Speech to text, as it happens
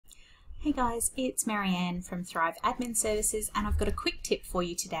Hey guys, it's Marianne from Thrive Admin Services, and I've got a quick tip for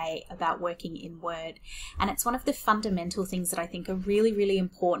you today about working in Word. And it's one of the fundamental things that I think are really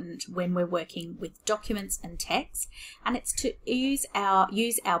important when we're working with documents and text, and it's to use our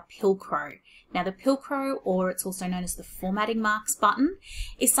Pilcrow. Now the Pilcrow, or it's also known as the formatting marks button,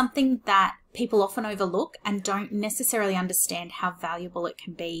 is something that people often overlook and don't necessarily understand how valuable it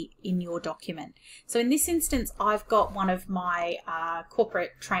can be in your document. So in this instance, I've got one of my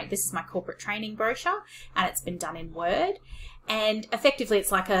this is my corporate training brochure, and it's been done in Word. And effectively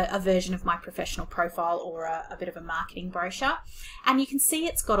it's like a version of my professional profile, or a bit of a marketing brochure. And you can see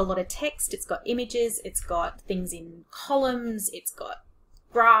it's got a lot of text, it's got images, it's got things in columns, it's got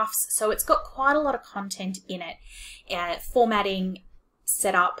graphs, so it's got quite a lot of content in it, formatting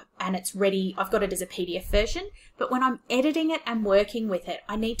set up, and it's ready. I've got it as a PDF version, but when I'm editing it and working with it,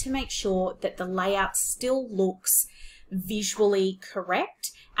 I need to make sure that the layout still looks visually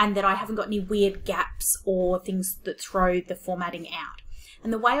correct and that I haven't got any weird gaps or things that throw the formatting out.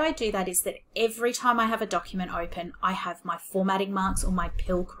 And the way I do that is that every time I have a document open, I have my formatting marks or my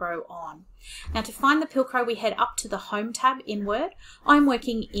Pilcrow on. Now to find the Pilcrow, we head up to the Home tab in Word. I'm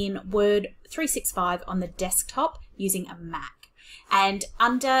working in Word 365 on the desktop using a Mac. And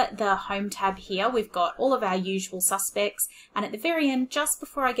under the Home tab here, we've got all of our usual suspects. And at the very end, just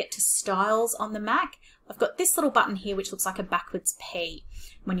before I get to Styles on the Mac, I've got this little button here which looks like a backwards P.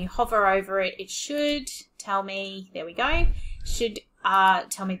 When you hover over it, it should tell me, there we go, should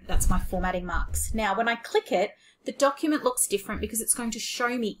tell me that's my formatting marks. Now when I click it, the document looks different because it's going to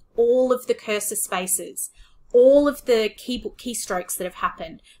show me all of the cursor spaces, all of the keystrokes that have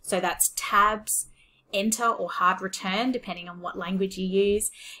happened. So that's tabs, enter, or hard return, depending on what language you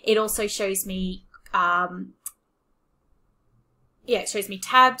use. It also shows me, it shows me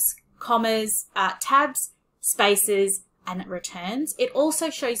tabs, commas, tabs, spaces, and returns. It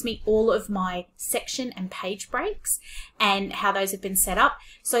also shows me all of my section and page breaks and how those have been set up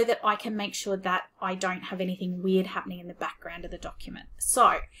so that I can make sure that I don't have anything weird happening in the background of the document.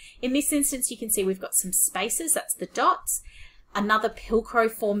 So in this instance, you can see we've got some spaces, that's the dots. Another Pilcrow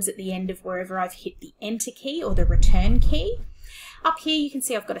forms at the end of wherever I've hit the enter key or the return key. Up here you can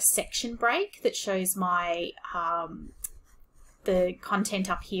see I've got a section break that shows my the content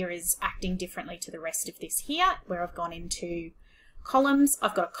up here is acting differently to the rest of this here, where I've gone into columns.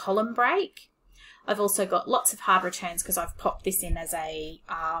 I've got a column break. I've also got lots of hard returns because I've popped this in as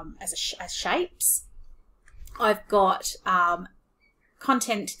as shapes. I've got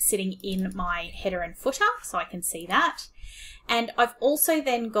content sitting in my header and footer, so I can see that. And I've also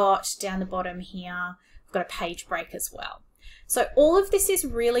then got down the bottom here, I've got a page break as well. So all of this is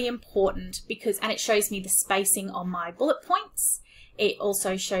really important because, and it shows me the spacing on my bullet points. It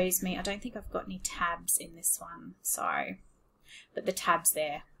also shows me, I don't think I've got any tabs in this one, so, but the tabs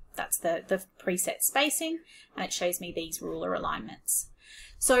there, that's the preset spacing, and it shows me these ruler alignments.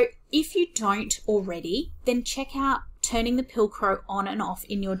 So if you don't already, then check out turning the Pilcrow on and off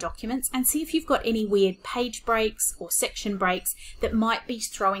in your documents and see if you've got any weird page breaks or section breaks that might be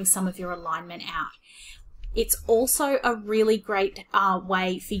throwing some of your alignment out. It's also a really great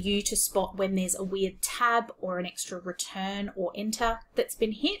way for you to spot when there's a weird tab or an extra return or enter that's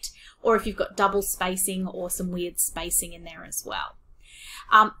been hit, or if you've got double spacing or some weird spacing in there as well.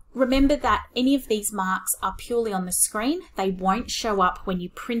 Remember that any of these marks are purely on the screen. They won't show up when you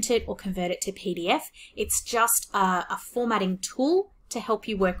print it or convert it to PDF. It's just a formatting tool to help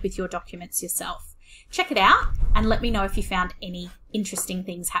you work with your documents yourself. Check it out and let me know if you found any interesting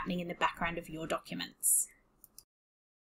things happening in the background of your documents.